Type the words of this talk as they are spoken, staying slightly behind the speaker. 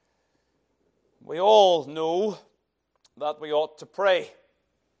We all know that we ought to pray.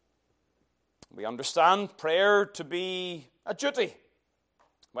 We understand prayer to be a duty.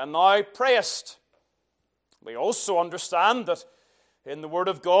 When thou prayest. We also understand that in the Word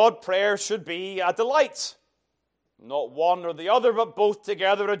of God, prayer should be a delight. Not one or the other, but both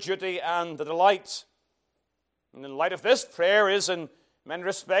together, a duty and a delight. And in light of this, prayer is in many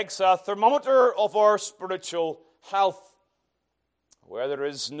respects a thermometer of our spiritual health. Where there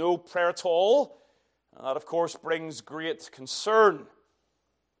is no prayer at all, that of course brings great concern.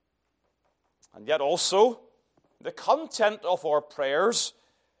 And yet also, the content of our prayers,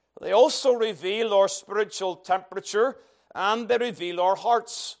 they also reveal our spiritual temperature and they reveal our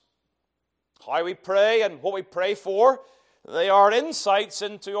hearts. How we pray and what we pray for, they are insights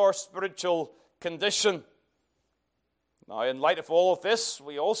into our spiritual condition. Now, in light of all of this,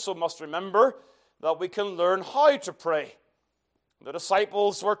 we also must remember that we can learn how to pray. The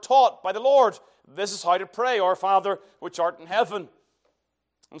disciples were taught by the Lord, this is how to pray, Our Father which art in heaven.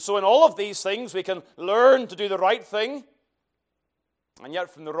 And so in all of these things, we can learn to do the right thing, and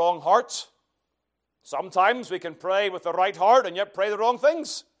yet from the wrong heart. Sometimes we can pray with the right heart and yet pray the wrong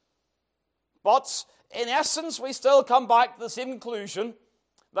things. But in essence, we still come back to the same conclusion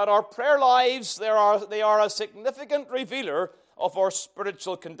that our prayer lives, they are a significant revealer of our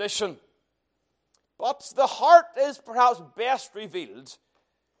spiritual condition. But the heart is perhaps best revealed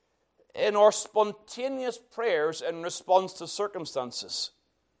in our spontaneous prayers in response to circumstances.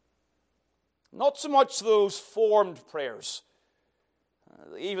 Not so much those formed prayers.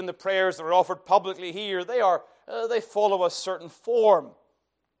 Even the prayers that are offered publicly here, they follow a certain form.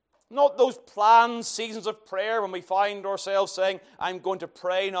 Not those planned seasons of prayer when we find ourselves saying, I'm going to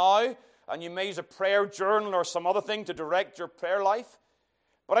pray now, and you may use a prayer journal or some other thing to direct your prayer life.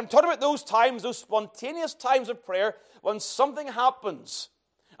 But I'm talking about those times, those spontaneous times of prayer, when something happens,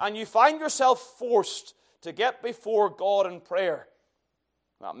 and you find yourself forced to get before God in prayer.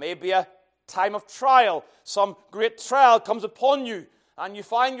 That may be a time of trial. Some great trial comes upon you, and you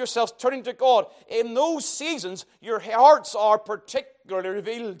find yourself turning to God. In those seasons, your hearts are particularly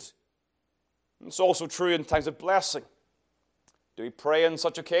revealed. It's also true in times of blessing. Do we pray in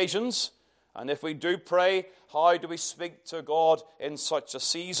such occasions? And if we do pray, how do we speak to God in such a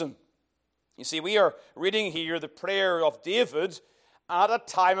season? You see, we are reading here the prayer of David at a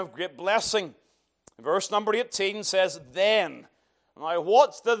time of great blessing. Verse number 18 says, then. Now,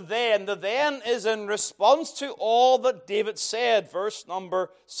 what's the then? The then is in response to all that David said. Verse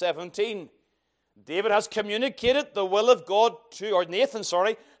number 17. David has communicated the will of God Nathan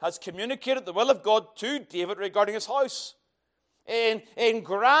has communicated the will of God to David regarding his house. In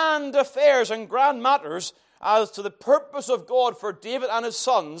grand affairs and grand matters, as to the purpose of God for David and his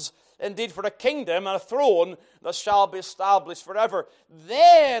sons, indeed for a kingdom and a throne that shall be established forever.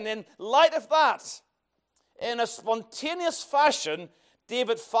 Then, in light of that, in a spontaneous fashion,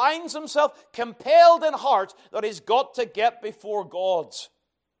 David finds himself compelled in heart that he's got to get before God.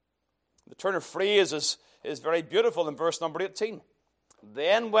 The turn of phrase is very beautiful in verse number 18.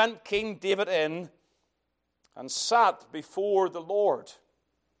 Then went King David in and sat before the Lord.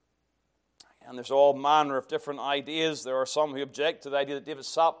 And there's all manner of different ideas. There are some who object to the idea that David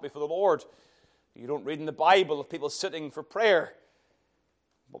sat before the Lord. You don't read in the Bible of people sitting for prayer.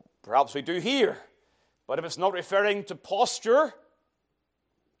 Well, perhaps we do here. But if it's not referring to posture,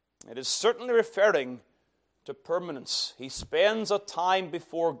 it is certainly referring to permanence. He spends a time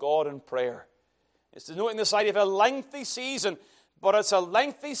before God in prayer. It's denoting this idea of a lengthy season, but it's a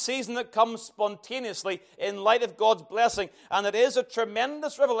lengthy season that comes spontaneously in light of God's blessing, and it is a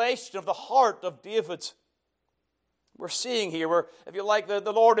tremendous revelation of the heart of David. We're seeing here where, if you like, the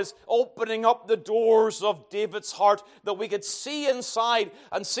Lord is opening up the doors of David's heart that we could see inside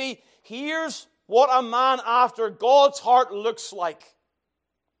and see, here's what a man after God's heart looks like.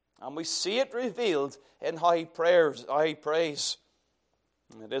 And we see it revealed in how he prays.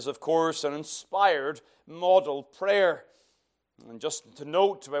 It is, of course, an inspired model prayer. And just to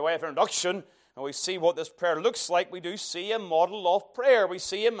note, by way of introduction, and we see what this prayer looks like, we do see a model of prayer. We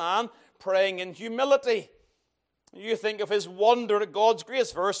see a man praying in humility. You think of his wonder at God's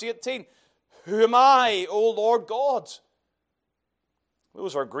grace. Verse 18, who am I, O Lord God?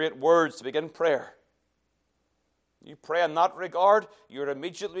 Those are great words to begin prayer. You pray in that regard, you're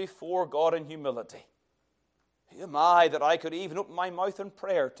immediately before God in humility. Who am I that I could even open my mouth in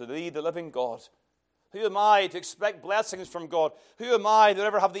prayer to thee, the living God? Who am I to expect blessings from God? Who am I to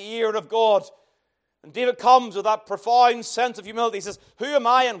ever have the ear of God? And David comes with that profound sense of humility. He says, who am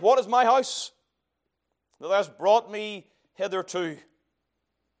I and what is my house that thou hast brought me hitherto?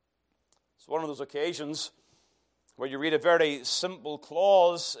 It's one of those occasions where you read a very simple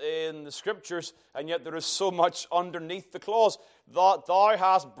clause in the Scriptures, and yet there is so much underneath the clause. That thou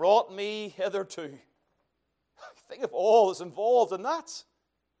hast brought me hitherto. Think of all that's involved in that.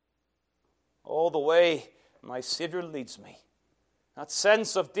 All the way my Savior leads me. That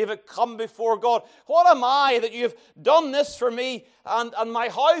sense of David come before God. What am I that you've done this for me, and my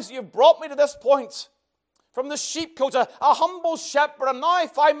house, you've brought me to this point? From the sheepcote, a humble shepherd, and now I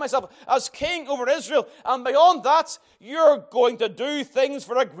find myself as king over Israel. And beyond that, you're going to do things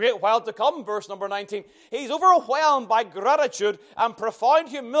for a great while to come. Verse number 19. He's overwhelmed by gratitude and profound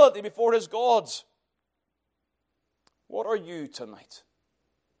humility before his gods. What are you tonight?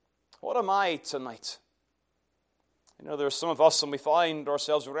 What am I tonight? You know, there's some of us, and we find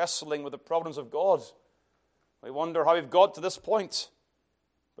ourselves wrestling with the problems of God. We wonder how we've got to this point.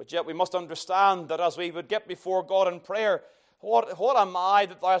 But yet we must understand that as we would get before God in prayer, what am I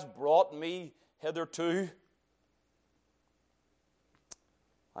that thou hast brought me hitherto?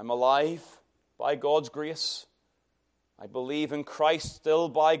 I'm alive by God's grace. I believe in Christ still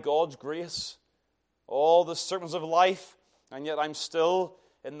by God's grace. All the circumstances of life, and yet I'm still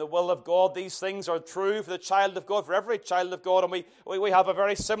in the will of God. These things are true for the child of God, for every child of God, and we have a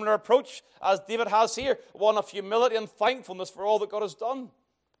very similar approach as David has here, one of humility and thankfulness for all that God has done.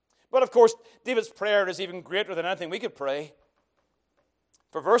 But of course, David's prayer is even greater than anything we could pray.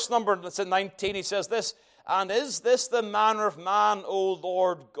 For verse number 19, he says this, and is this the manner of man, O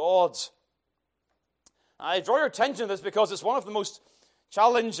Lord God? I draw your attention to this because it's one of the most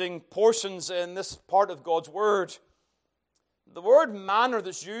challenging portions in this part of God's Word. The word manner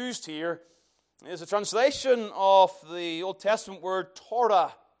that's used here is a translation of the Old Testament word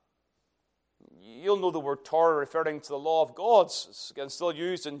Torah. You'll know the word Torah referring to the law of God. It's again still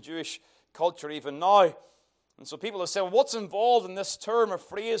used in Jewish culture even now. And so people have said, well, what's involved in this term or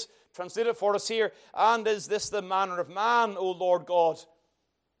phrase translated for us here? And is this the manner of man, O Lord God?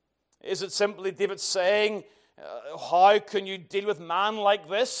 Is it simply David saying, how can you deal with man like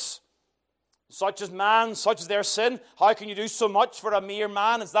this? Such as man, such as their sin. How can you do so much for a mere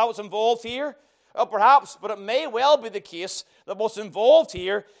man? Is that what's involved here? Well, perhaps, but it may well be the case that what's involved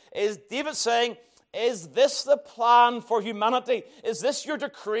here is David saying, is this the plan for humanity? Is this your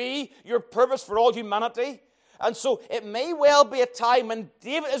decree, your purpose for all humanity? And so it may well be a time when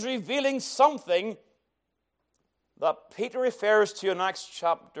David is revealing something that Peter refers to in Acts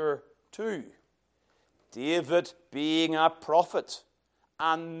chapter 2. David being a prophet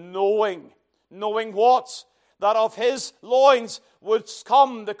and knowing what? That of his loins would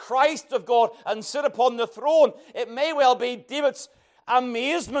come the Christ of God and sit upon the throne. It may well be David's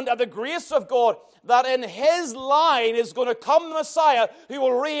amazement at the grace of God that in his line is going to come the Messiah who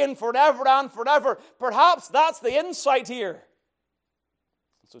will reign forever and forever. Perhaps that's the insight here.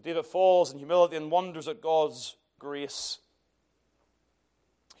 So David falls in humility and wonders at God's grace.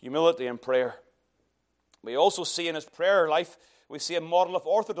 Humility and prayer. We also see in his prayer life, we see a model of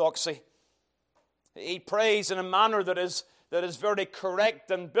orthodoxy. He prays in a manner that is very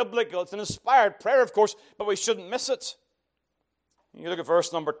correct and biblical. It's an inspired prayer, of course, but we shouldn't miss it. You look at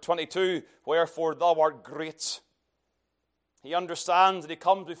verse number 22, wherefore thou art great. He understands that he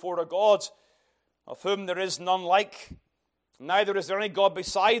comes before a God of whom there is none like. Neither is there any God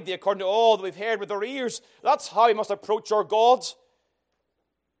beside thee, according to all that we've heard with our ears. That's how we must approach our God.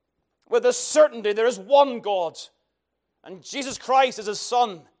 With the certainty there is one God, and Jesus Christ is his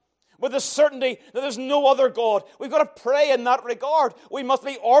Son. With the certainty that there's no other God. We've got to pray in that regard. We must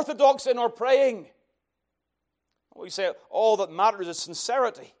be orthodox in our praying. We say all that matters is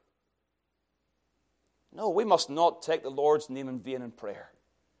sincerity. No, we must not take the Lord's name in vain in prayer.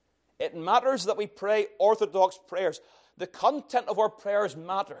 It matters that we pray orthodox prayers. The content of our prayers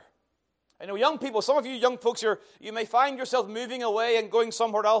matter. I know young people, some of you young folks here, you may find yourself moving away and going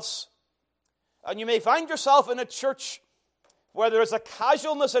somewhere else. And you may find yourself in a church where there is a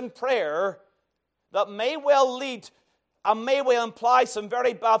casualness in prayer that may well lead and may well imply some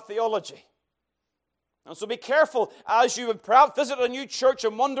very bad theology. And so be careful as you would perhaps visit a new church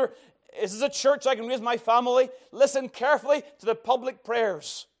and wonder, is this a church I can raise my family? Listen carefully to the public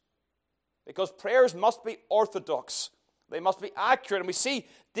prayers. Because prayers must be orthodox. They must be accurate. And we see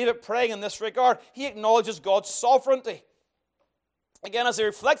David praying in this regard. He acknowledges God's sovereignty. Again, as he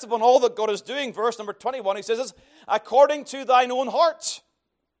reflects upon all that God is doing, verse number 21, he says this, according to thine own heart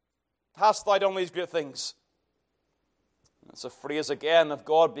hast thou done these great things. That's a phrase again of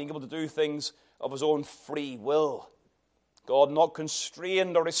God being able to do things of his own free will. God not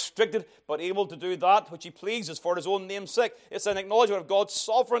constrained or restricted, but able to do that which he pleases for his own name's sake. It's an acknowledgement of God's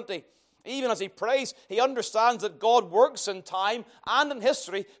sovereignty. Even as he prays, he understands that God works in time and in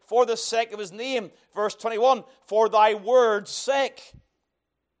history for the sake of his name. Verse 21, for thy word's sake.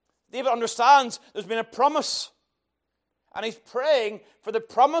 David understands there's been a promise. And he's praying for the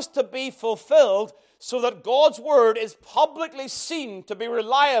promise to be fulfilled so that God's word is publicly seen to be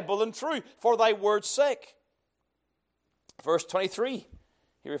reliable and true for thy word's sake. Verse 23,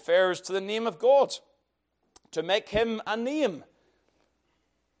 he refers to the name of God, to make him a name.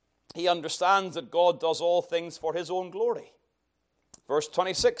 He understands that God does all things for his own glory. Verse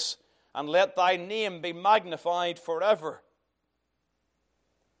 26, and let thy name be magnified forever.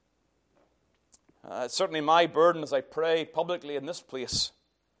 It's certainly my burden as I pray publicly in this place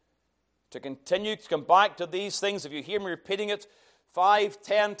to continue to come back to these things. If you hear me repeating it 5,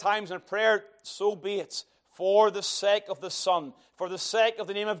 10 times in prayer, so be it. For the sake of the Son, for the sake of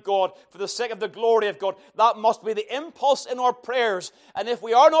the name of God, for the sake of the glory of God. That must be the impulse in our prayers. And if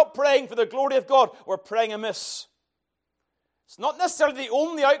we are not praying for the glory of God, we're praying amiss. It's not necessarily the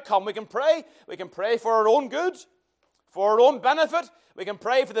only outcome we can pray. We can pray for our own good, for our own benefit. We can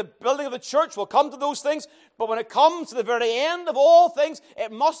pray for the building of the church. We'll come to those things. But when it comes to the very end of all things,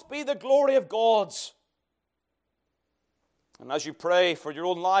 it must be the glory of God's. And as you pray for your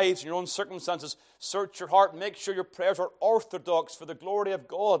own lives and your own circumstances, search your heart. Make sure your prayers are orthodox for the glory of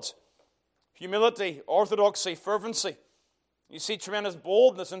God. Humility, orthodoxy, fervency. You see tremendous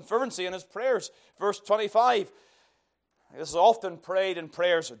boldness and fervency in his prayers. Verse 25. This is often prayed in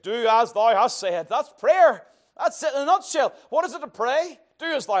prayers. Do as thou hast said. That's prayer. That's it in a nutshell. What is it to pray? Do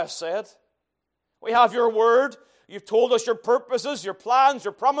as thou hast said. We have your word. You've told us your purposes, your plans,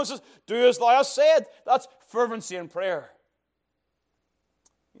 your promises. Do as thou hast said. That's fervency in prayer.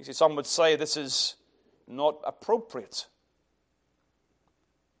 You see, some would say this is not appropriate.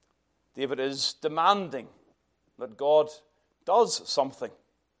 David is demanding that God does something.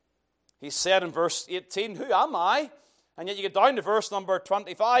 He said in verse 18, who am I? And yet you get down to verse number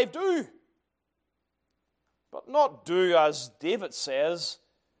 25, do. But not do as David says,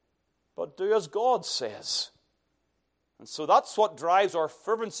 but do as God says. And so that's what drives our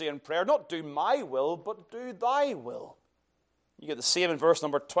fervency in prayer. Not do my will, but do thy will. You get the same in verse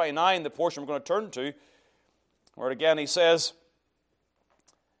number 29, the portion we're going to turn to, where again he says,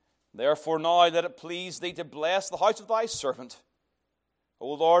 therefore now let it please thee to bless the house of thy servant,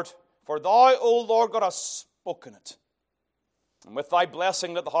 O Lord, for thou, O Lord God, hast spoken it. And with thy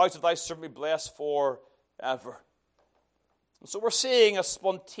blessing let the house of thy servant be blessed forever. And so we're seeing a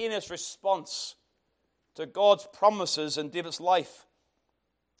spontaneous response to God's promises in David's life.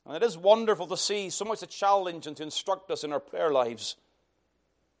 And it is wonderful to see so much to challenge and to instruct us in our prayer lives.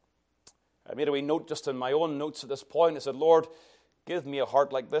 I made a wee note just in my own notes at this point. I said, Lord, give me a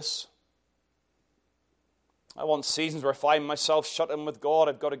heart like this. I want seasons where I find myself shut in with God.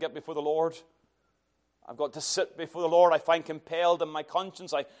 I've got to get before the Lord. I've got to sit before the Lord. I find compelled in my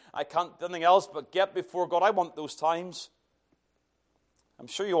conscience. I can't do anything else but get before God. I want those times. I'm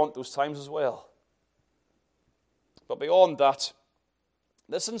sure you want those times as well. But beyond that,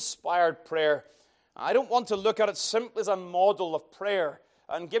 this inspired prayer, I don't want to look at it simply as a model of prayer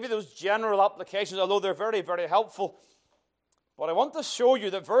and give you those general applications, although they're very, very helpful. But I want to show you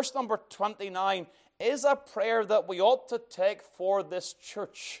that verse number 29 is a prayer that we ought to take for this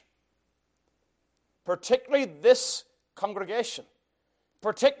church, particularly this congregation,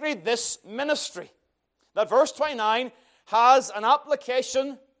 particularly this ministry. That verse 29 has an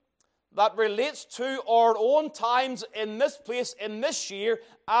application that relates to our own times in this place, in this year,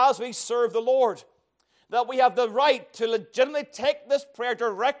 as we serve the Lord. That we have the right to legitimately take this prayer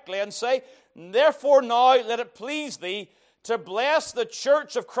directly and say, therefore now let it please thee to bless the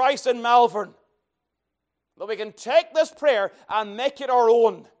Church of Christ in Malvern. That we can take this prayer and make it our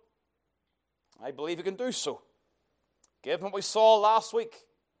own. I believe we can do so. Given what we saw last week.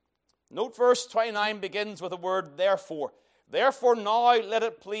 Note verse 29 begins with the word therefore. Therefore now let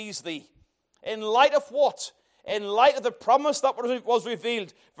it please thee. In light of what? In light of the promise that was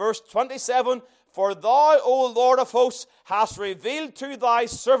revealed. Verse 27, for thou, O Lord of hosts, hast revealed to thy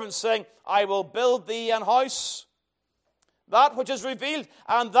servant, saying, I will build thee an house. That which is revealed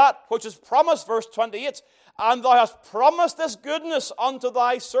and that which is promised, verse 28, and thou hast promised this goodness unto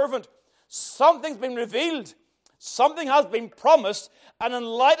thy servant. Something's been revealed. Something has been promised, and in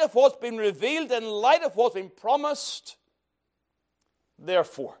light of what's been revealed, in light of what's been promised,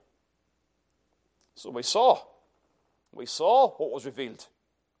 therefore. So we saw what was revealed,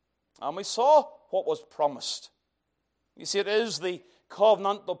 and we saw what was promised. You see, it is the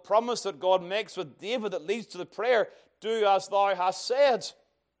covenantal promise that God makes with David that leads to the prayer, do as thou hast said.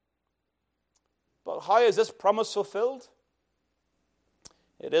 But how is this promise fulfilled?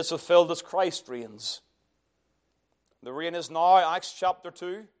 It is fulfilled as Christ reigns. The reign is now, Acts chapter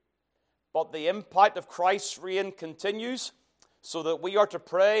 2, but the impact of Christ's reign continues, so that we are to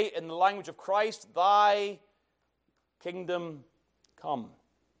pray in the language of Christ, Thy kingdom come.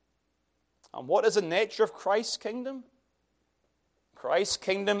 And what is the nature of Christ's kingdom? Christ's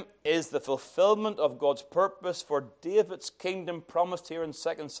kingdom is the fulfillment of God's purpose for David's kingdom promised here in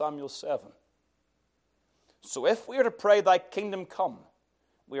 2 Samuel 7. So if we are to pray, Thy kingdom come,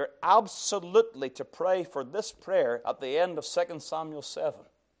 we are absolutely to pray for this prayer at the end of 2 Samuel 7.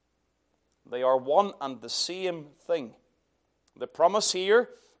 They are one and the same thing. The promise here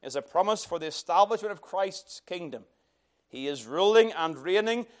is a promise for the establishment of Christ's kingdom. He is ruling and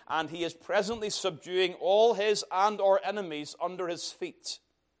reigning, and He is presently subduing all His and our enemies under His feet.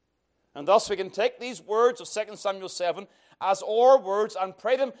 And thus we can take these words of 2 Samuel 7 as our words and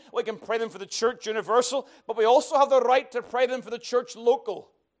pray them. We can pray them for the church universal, but we also have the right to pray them for the church local.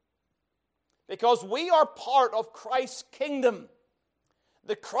 Because we are part of Christ's kingdom.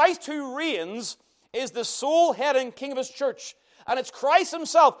 The Christ who reigns is the sole head and king of His church. And it's Christ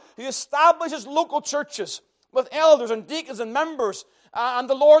Himself who establishes local churches with elders and deacons and members and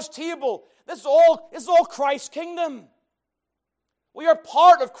the Lord's table. This is all Christ's kingdom. We are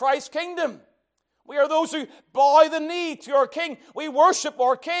part of Christ's kingdom. We are those who bow the knee to our King. We worship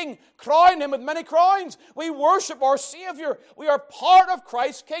our King, crown Him with many crowns. We worship our Savior. We are part of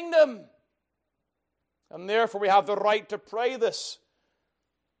Christ's kingdom. And therefore we have the right to pray this.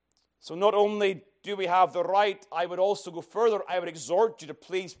 So not only do we have the right, I would also go further. I would exhort you to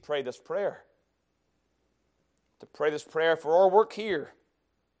please pray this prayer. To pray this prayer for our work here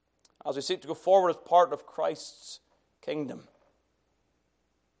as we seek to go forward as part of Christ's kingdom.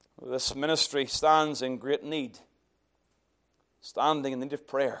 This ministry stands in great need, standing in need of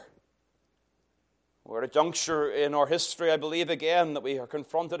prayer. We're at a juncture in our history, I believe, again, that we are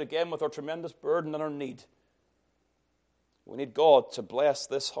confronted again with our tremendous burden and our need. We need God to bless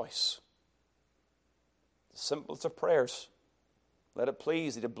this house. The simplest of prayers. Let it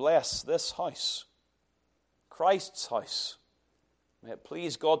please Thee to bless this house. Christ's house. May it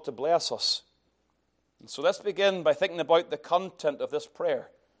please God to bless us. And so let's begin by thinking about the content of this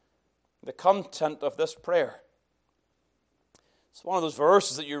prayer. The content of this prayer. It's one of those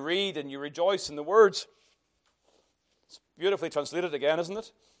verses that you read and you rejoice in the words. It's beautifully translated again, isn't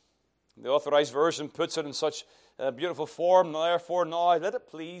it? The Authorized Version puts it in such a beautiful form. Therefore now let it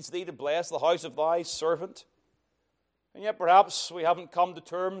please Thee to bless the house of Thy servant. And yet perhaps we haven't come to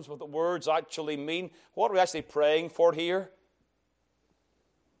terms with what the words actually mean. What are we actually praying for here?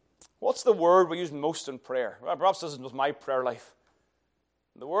 What's the word we use most in prayer? Well, perhaps this was my prayer life.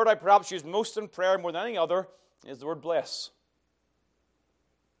 The word I perhaps use most in prayer more than any other is the word bless.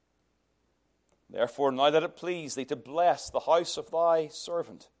 Therefore now let it please Thee to bless the house of Thy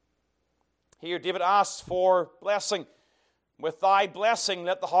servant. Here David asks for blessing. With Thy blessing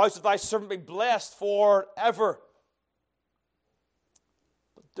let the house of Thy servant be blessed forever.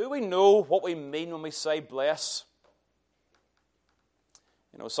 Do we know what we mean when we say bless?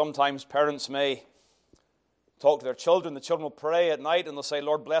 You know, sometimes parents may talk to their children. The children will pray at night and they'll say,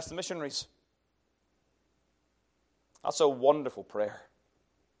 Lord, bless the missionaries. That's a wonderful prayer.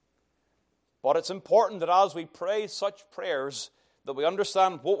 But it's important that as we pray such prayers, that we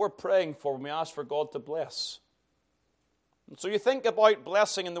understand what we're praying for when we ask for God to bless. And so you think about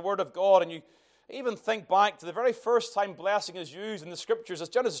blessing in the Word of God, and you even think back to the very first time blessing is used in the Scriptures. It's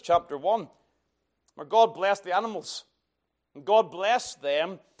Genesis chapter 1, where God blessed the animals. And God blessed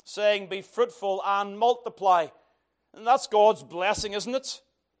them, saying, be fruitful and multiply. And that's God's blessing, isn't it?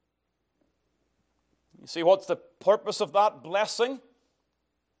 You see, what's the purpose of that blessing?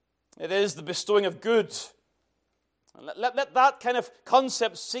 It is the bestowing of good. And let that kind of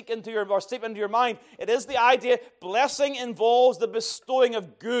concept seep into your mind. It is the idea blessing involves the bestowing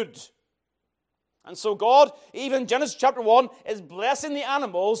of good. And so God, even Genesis chapter 1, is blessing the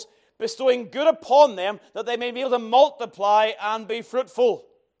animals, bestowing good upon them, that they may be able to multiply and be fruitful.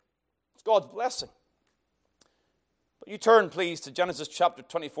 It's God's blessing. But you turn, please, to Genesis chapter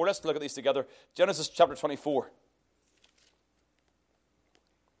 24. Let's look at these together. Genesis chapter 24.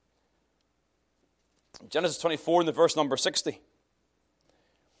 Genesis 24 in the verse number 60.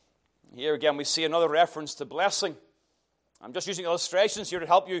 Here again we see another reference to blessing. I'm just using illustrations here to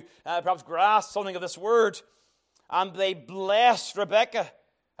help you perhaps grasp something of this word. And they blessed Rebekah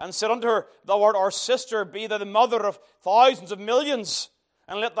and said unto her, Thou art our sister, be thou the mother of thousands of millions,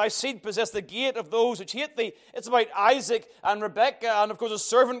 and let thy seed possess the gate of those which hate thee. It's about Isaac and Rebekah, and of course a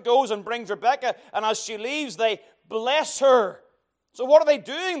servant goes and brings Rebekah, and as she leaves they bless her. So what are they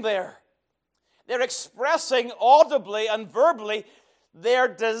doing there? They're expressing audibly and verbally their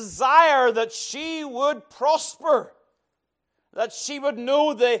desire that she would prosper, that she would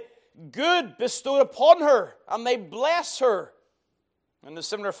know the good bestowed upon her, and they bless her. In a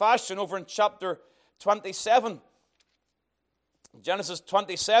similar fashion, over in chapter 27, Genesis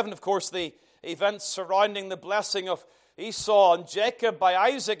 27, of course, the events surrounding the blessing of Esau and Jacob by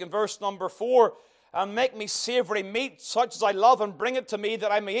Isaac in verse number 4, and make me savory meat, such as I love, and bring it to me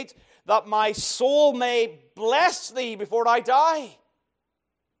that I may eat, that my soul may bless thee before I die.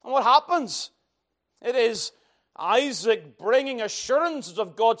 And what happens? It is Isaac bringing assurances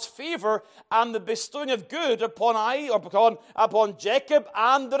of God's favor and the bestowing of good upon Jacob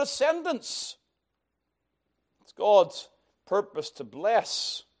and the descendants. It's God's purpose to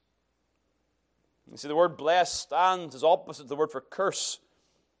bless. You see, the word bless stands as opposite to the word for curse.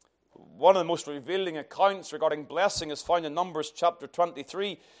 One of the most revealing accounts regarding blessing is found in Numbers chapter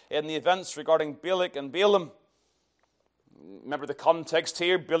 23 in the events regarding Balak and Balaam. Remember the context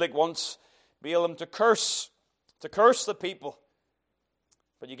here. Balak wants Balaam to curse the people.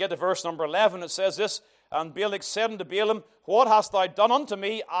 But you get to verse number 11, it says this, and Balak said unto Balaam, what hast thou done unto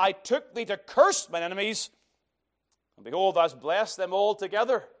me? I took thee to curse mine enemies, and behold, thou hast blessed them all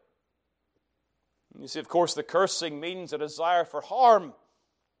together. And you see, of course, the cursing means a desire for harm,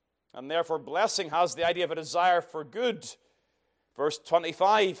 and therefore blessing has the idea of a desire for good. Verse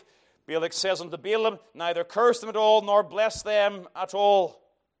 25, Balak says unto Balaam, neither curse them at all, nor bless them at all.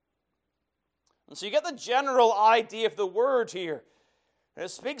 And so you get the general idea of the word here. And it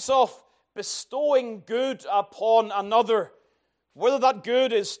speaks of bestowing good upon another, whether that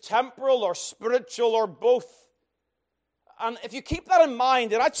good is temporal or spiritual or both. And if you keep that in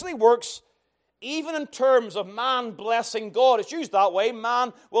mind, it actually works even in terms of man blessing God. It's used that way.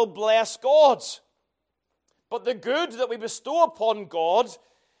 Man will bless God. But the good that we bestow upon God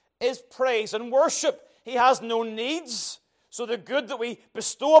is praise and worship. He has no needs. So the good that we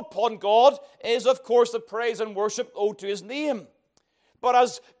bestow upon God is, of course, the praise and worship owed to His name. But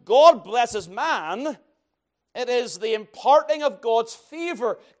as God blesses man, it is the imparting of God's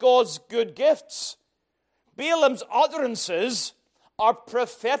favor, God's good gifts. Balaam's utterances are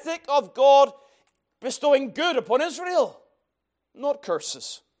prophetic of God bestowing good upon Israel, not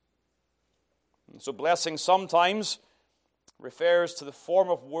curses. And so blessing sometimes refers to the form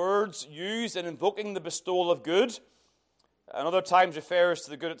of words used in invoking the bestowal of good, and other times refers to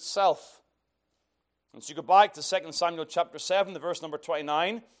the good itself. And so you go back to 2 Samuel chapter 7, the verse number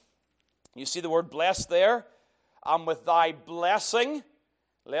 29. You see the word blessed there. And with thy blessing,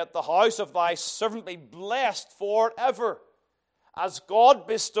 let the house of thy servant be blessed forever. As God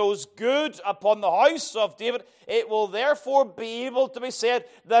bestows good upon the house of David, it will therefore be able to be said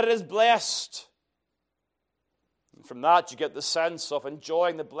that it is blessed. And from that you get the sense of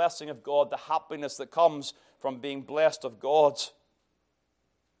enjoying the blessing of God, the happiness that comes from being blessed of God.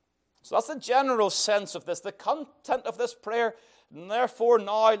 So that's the general sense of this. The content of this prayer, therefore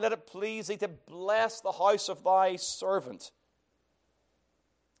now let it please thee to bless the house of thy servant.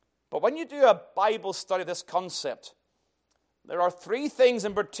 But when you do a Bible study of this concept, there are three things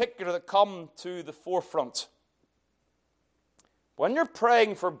in particular that come to the forefront. When you're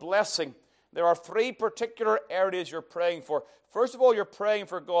praying for blessing, there are three particular areas you're praying for. First of all, you're praying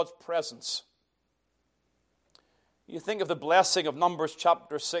for God's presence. You think of the blessing of Numbers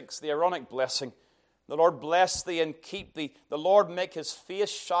chapter 6, the Aaronic blessing. The Lord bless thee and keep thee. The Lord make his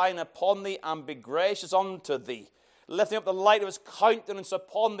face shine upon thee and be gracious unto thee, lifting up the light of his countenance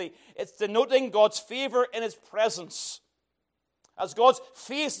upon thee. It's denoting God's favor in his presence. As God's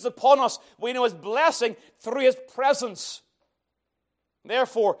face is upon us, we know his blessing through his presence.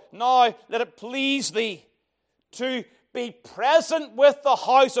 Therefore, now let it please thee to be present with the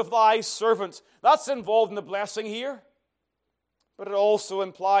house of thy servant. That's involved in the blessing here. But it also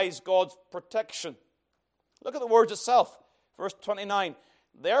implies God's protection. Look at the words itself. Verse 29.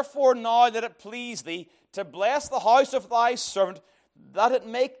 Therefore now let it please thee to bless the house of thy servant, that it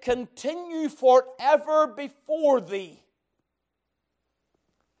may continue forever before thee.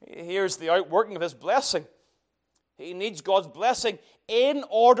 Here's the outworking of his blessing. He needs God's blessing in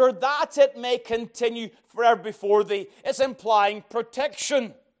order that it may continue forever before thee. It's implying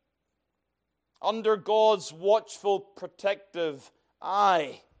protection under God's watchful, protective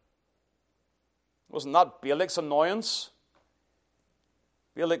eye. Wasn't that Balak's annoyance?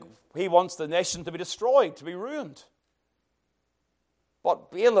 Balak, he wants the nation to be destroyed, to be ruined.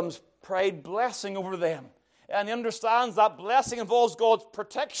 But Balaam's prayed blessing over them. And he understands that blessing involves God's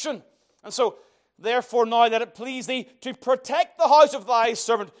protection. And so, therefore now let it please thee to protect the house of thy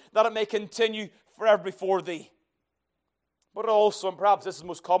servant, that it may continue forever before thee. But also, and perhaps this is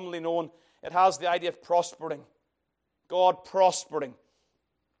most commonly known, it has the idea of prospering. God prospering.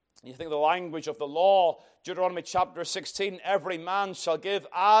 You think of the language of the law, Deuteronomy chapter 16, every man shall give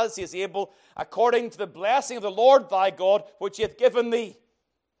as he is able, according to the blessing of the Lord thy God, which he hath given thee.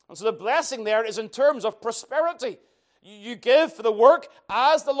 And so the blessing there is in terms of prosperity. You give for the work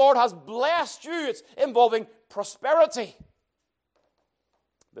as the Lord has blessed you. It's involving prosperity.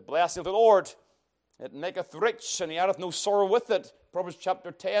 The blessing of the Lord, it maketh rich, and he addeth no sorrow with it. Proverbs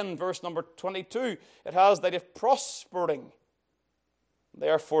chapter 10, verse number 22. It has that if prospering.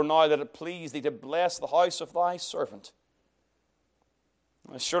 Therefore now let it please thee to bless the house of thy servant.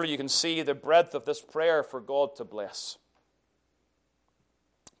 Now, surely you can see the breadth of this prayer for God to bless.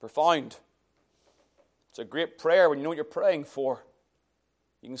 Profound. It's a great prayer when you know what you're praying for.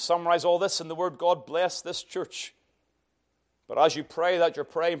 You can summarize all this in the word, God bless this church. But as you pray that, you're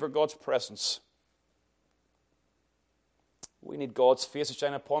praying for God's presence. We need God's face to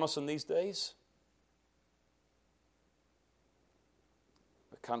shine upon us in these days.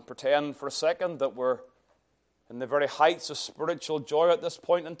 We can't pretend for a second that we're in the very heights of spiritual joy at this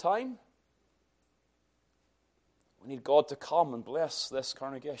point in time. We need God to come and bless this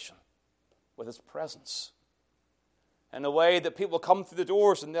congregation with His presence in a way that people come through the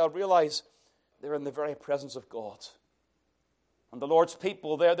doors and they'll realize they're in the very presence of God. And the Lord's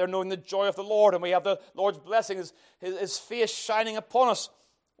people, they're knowing the joy of the Lord, and we have the Lord's blessing, His face shining upon us.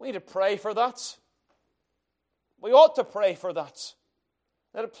 We need to pray for that. We ought to pray for that.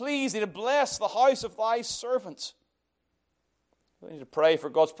 Let it please thee to bless the house of thy servant. We need to pray for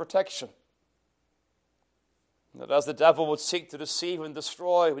God's protection. That as the devil would seek to deceive and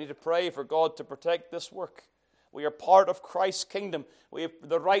destroy, we need to pray for God to protect this work. We are part of Christ's kingdom. We have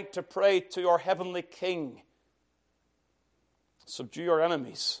the right to pray to our heavenly King. Subdue your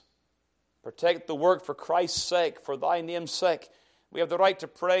enemies. Protect the work for Christ's sake, for thy name's sake. We have the right to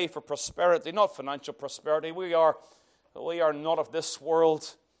pray for prosperity, not financial prosperity. We are not of this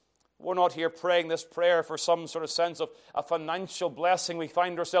world. We're not here praying this prayer for some sort of sense of a financial blessing. We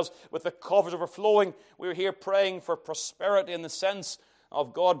find ourselves with the coffers overflowing. We're here praying for prosperity in the sense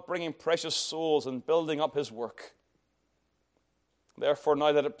of God bringing precious souls and building up His work. Therefore,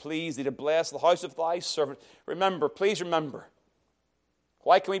 now let it please thee to bless the house of thy servant. Remember, please remember.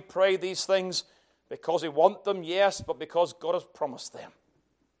 Why can we pray these things? Because we want them, yes, but because God has promised them.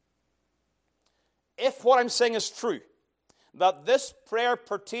 If what I'm saying is true, that this prayer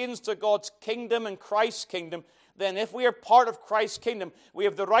pertains to God's kingdom and Christ's kingdom, then if we are part of Christ's kingdom, we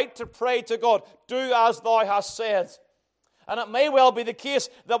have the right to pray to God, do as thou hast said. And it may well be the case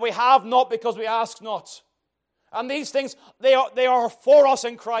that we have not because we ask not. And these things, they are for us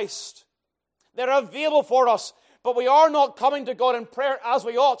in Christ. They're available for us. But we are not coming to God in prayer as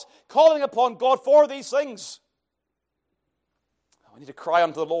we ought, calling upon God for these things. We need to cry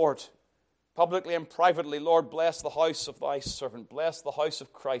unto the Lord, publicly and privately, Lord, bless the house of thy servant. Bless the house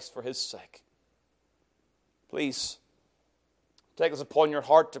of Christ for His sake. Please, take this upon your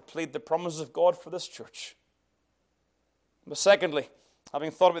heart to plead the promises of God for this church. But secondly, having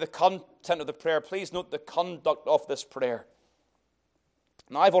thought about the content of the prayer, please note the conduct of this prayer.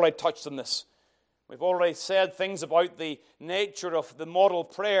 Now, I've already touched on this. We've already said things about the nature of the model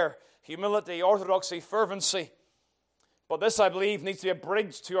prayer, humility, orthodoxy, fervency. But this, I believe, needs to be a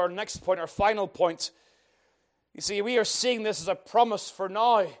bridge to our next point, our final point. You see, we are seeing this as a promise for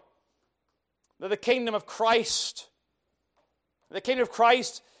now. That the kingdom of Christ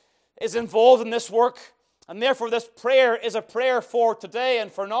is involved in this work. And therefore, this prayer is a prayer for today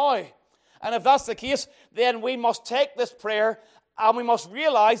and for now. And if that's the case, then we must take this prayer and we must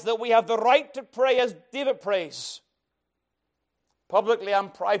realize that we have the right to pray as David prays, publicly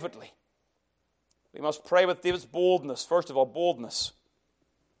and privately. We must pray with David's boldness. First of all, boldness.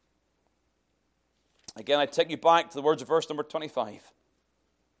 Again, I take you back to the words of verse number 25.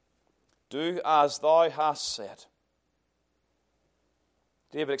 Do as thou hast said.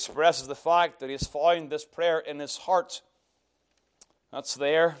 David expresses the fact that he has found this prayer in his heart. That's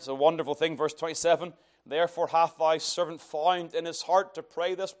there. It's a wonderful thing. Verse 27. Therefore hath thy servant found in his heart to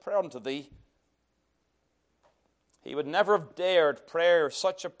pray this prayer unto thee. He would never have dared pray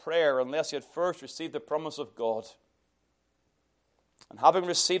such a prayer unless he had first received the promise of God. And having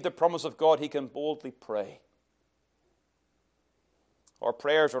received the promise of God, he can boldly pray. Our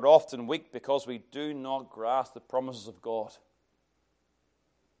prayers are often weak because we do not grasp the promises of God.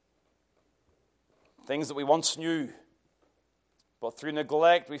 Things that we once knew, but through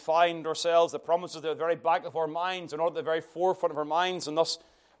neglect we find ourselves, the promises at the very back of our minds are not at the very forefront of our minds, and thus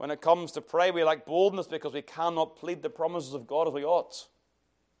when it comes to pray we lack boldness because we cannot plead the promises of God as we ought.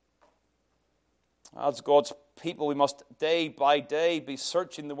 As God's people, we must day by day be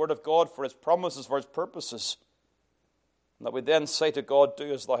searching the Word of God for His promises, for His purposes. And that we then say to God,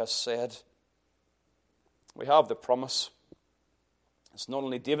 do as thou hast said. We have the promise. It's not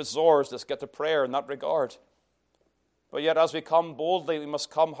only David's ours, let's get to prayer in that regard. But yet as we come boldly, we must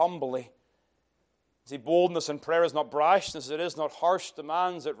come humbly. See, boldness in prayer is not brashness, it is not harsh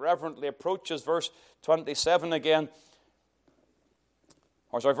demands, it reverently approaches. Verse 27 again.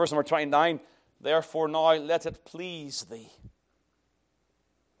 Verse number 29. Therefore now let it please thee.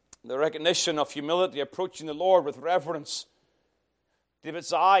 The recognition of humility, approaching the Lord with reverence.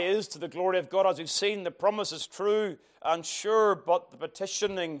 David's eye is to the glory of God. As we've seen, the promise is true and sure, but the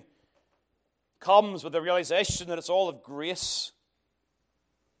petitioning comes with the realization that it's all of grace.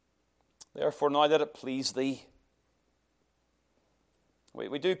 Therefore now let it please thee.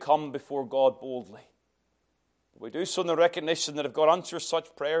 We do come before God boldly. We do so in the recognition that if God answers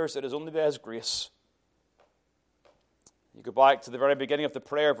such prayers, it is only by His grace. You go back to the very beginning of the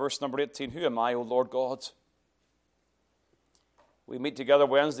prayer, verse number 18. Who am I, O Lord God? We meet together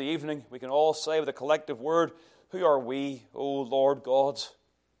Wednesday evening. We can all say with a collective word, who are we, O Lord God?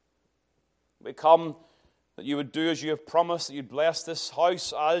 We come that you would do as you have promised, that you'd bless this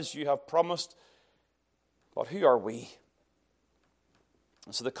house as you have promised. But who are we?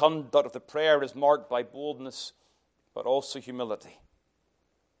 And so the conduct of the prayer is marked by boldness, but also humility.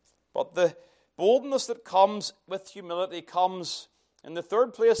 But the boldness that comes with humility comes, in the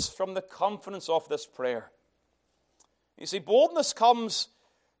third place, from the confidence of this prayer. You see, boldness comes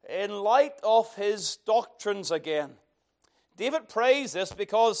in light of his doctrines again. David prays this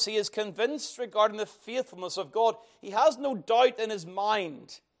because he is convinced regarding the faithfulness of God. He has no doubt in his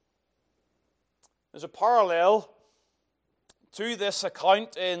mind. There's a parallel to this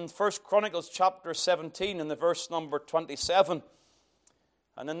account in 1 Chronicles chapter 17 in the verse number 27.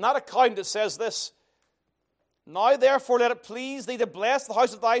 And in that account it says this, Now therefore let it please thee to bless the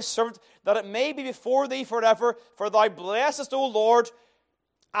house of thy servant, that it may be before thee forever. For thou blessest, O Lord,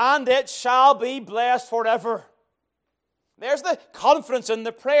 and it shall be blessed forever. There's the confidence in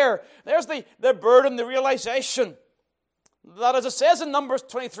the prayer. There's the burden, the realization that, as it says in Numbers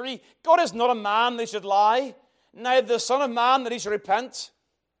 23, God is not a man that he should lie, neither the Son of Man that he should repent.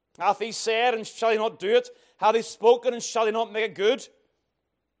 Hath he said, and shall he not do it? Hath he spoken, and shall he not make it good?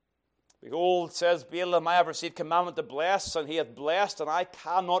 Behold, says Balaam, I have received commandment to bless, and he hath blessed, and I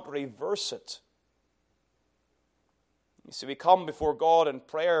cannot reverse it. You see, we come before God in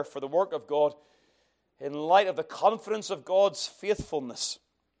prayer for the work of God in light of the confidence of God's faithfulness.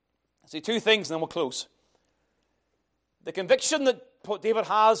 See, two things, and then we'll close. The conviction that David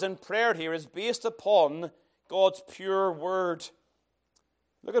has in prayer here is based upon God's pure word.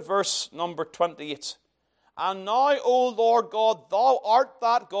 Look at verse number 28. And now, O Lord God, thou art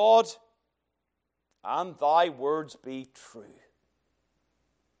that God, and thy words be true.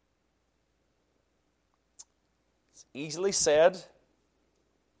 It's easily said.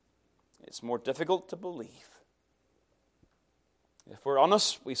 It's more difficult to believe. If we're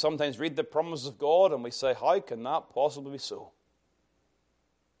honest, we sometimes read the promises of God and we say, how can that possibly be so?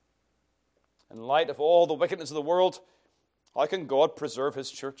 In light of all the wickedness of the world, how can God preserve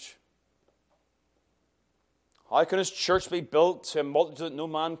His church? How can His church be built to a multitude that no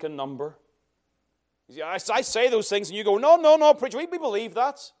man can number? I say those things and you go, no, preacher, we believe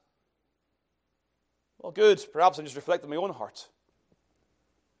that. Well, good. Perhaps I'm just reflecting my own heart.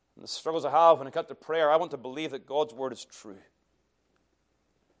 And the struggles I have when I come to prayer, I want to believe that God's word is true.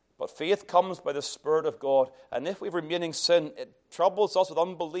 But faith comes by the Spirit of God. And if we remain in sin, it troubles us with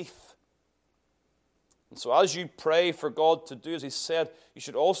unbelief. And so as you pray for God to do as He said, you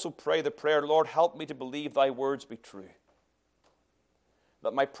should also pray the prayer, Lord, help me to believe thy words be true.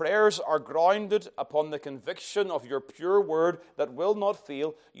 That my prayers are grounded upon the conviction of your pure word that will not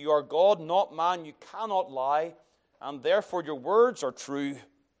fail. You are God, not man. You cannot lie. And therefore your words are true.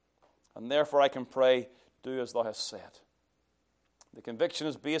 And therefore I can pray, do as thou hast said. The conviction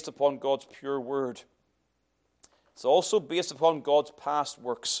is based upon God's pure word. It's also based upon God's past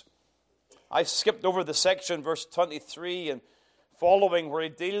works. I skipped over the section, verse 23 and following, where he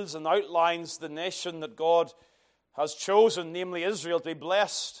deals and outlines the nation that God has chosen, namely Israel, to be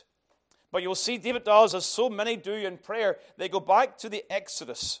blessed. But you'll see David does, as so many do in prayer, they go back to the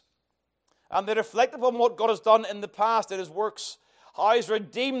Exodus. And they reflect upon what God has done in the past in His works. How He has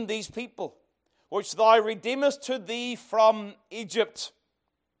redeemed these people, which thou redeemest to thee from Egypt.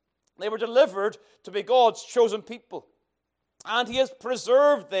 They were delivered to be God's chosen people. And He has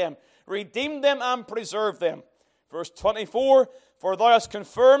preserved them, redeemed them and preserved them. Verse 24, for thou hast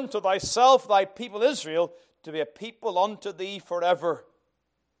confirmed to thyself thy people Israel to be a people unto thee forever.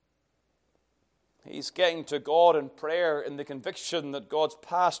 He's getting to God in prayer in the conviction that God's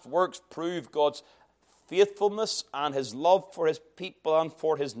past works prove God's faithfulness and his love for his people and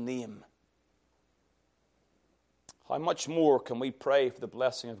for his name. How much more can we pray for the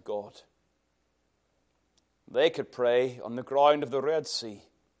blessing of God? They could pray on the ground of the Red Sea.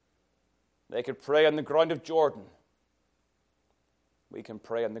 They could pray on the ground of Jordan. We can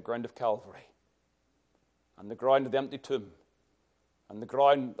pray on the ground of Calvary, on the ground of the empty tomb, on the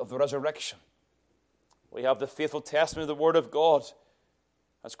ground of the resurrection. We have the faithful testimony of the Word of God.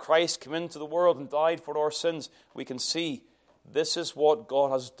 As Christ came into the world and died for our sins, we can see this is what God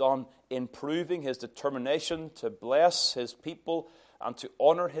has done in proving his determination to bless his people and to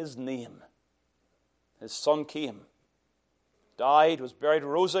honor his name. His Son came, died, was buried,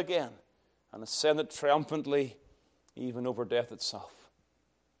 rose again, and ascended triumphantly even over death itself.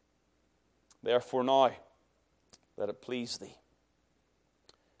 Therefore now, let it please thee.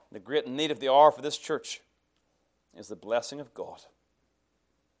 The great need of the hour for this church is the blessing of God.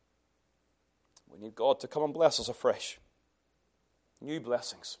 We need God to come and bless us afresh. New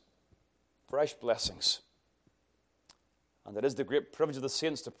blessings, fresh blessings. And it is the great privilege of the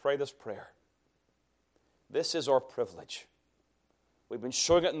saints to pray this prayer. This is our privilege. We've been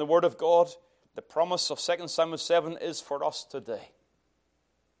showing it in the Word of God. The promise of 2 Samuel 7 is for us today.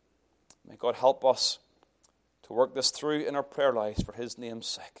 May God help us to work this through in our prayer lives for his name's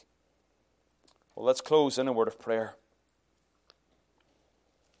sake. Well, let's close in a word of prayer.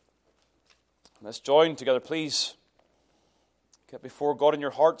 Let's join together, please. Get before God in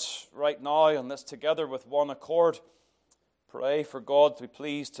your hearts right now, and let's together with one accord pray for God to be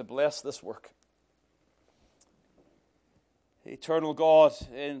pleased to bless this work. Eternal God,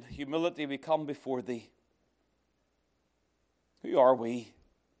 in humility we come before thee. Who are we?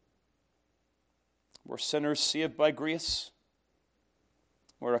 We're sinners saved by grace.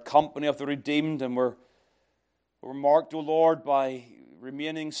 We're a company of the redeemed, and we're marked, O Lord, by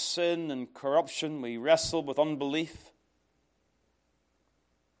remaining sin and corruption. We wrestle with unbelief.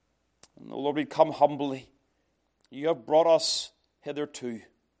 And, O Lord, we come humbly. You have brought us hitherto.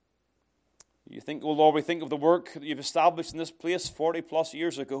 You think, O Lord, we think of the work that you've established in this place 40 plus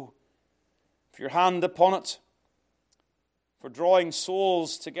years ago. For your hand upon it. For drawing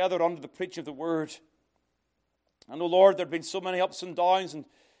souls together under the preaching of the word. And, O Lord, there have been so many ups and downs and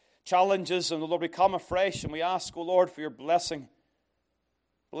challenges. And, O Lord, we come afresh and we ask, O Lord, for your blessing.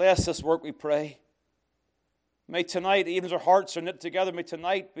 Bless this work, we pray. May tonight, even as our hearts are knit together, may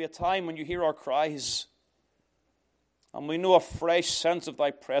tonight be a time when you hear our cries. And we know a fresh sense of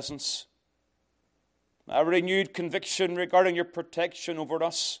thy presence. A renewed conviction regarding your protection over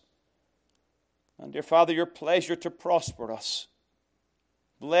us. And, dear Father, your pleasure to prosper us.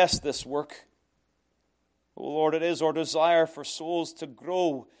 Bless this work. O Lord, it is our desire for souls to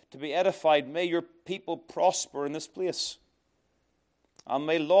grow, to be edified. May your people prosper in this place. And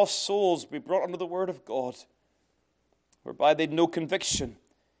may lost souls be brought under the word of God, whereby they'd know conviction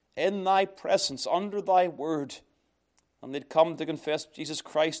in thy presence, under thy word, and they'd come to confess Jesus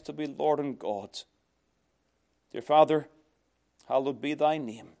Christ to be Lord and God. Dear Father, hallowed be thy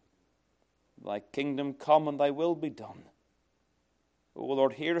name. Thy kingdom come and thy will be done. O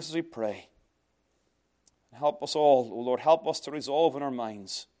Lord, hear us as we pray. Help us all, O Lord, help us to resolve in our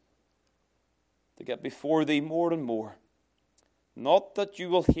minds to get before thee more and more. Not that you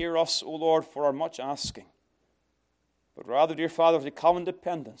will hear us, O Lord, for our much asking, but rather, dear Father, to common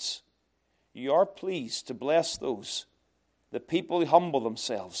dependence, you are pleased to bless those, the people who humble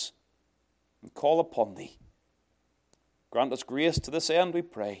themselves and call upon thee. Grant us grace to this end, we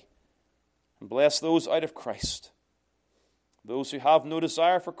pray, and bless those out of Christ, those who have no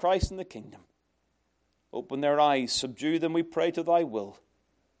desire for Christ in the kingdom. Open their eyes, subdue them, we pray, to thy will.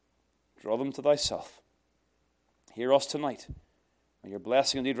 Draw them to thyself. Hear us tonight. May your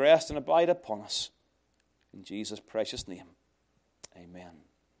blessing indeed rest and abide upon us. In Jesus' precious name, amen.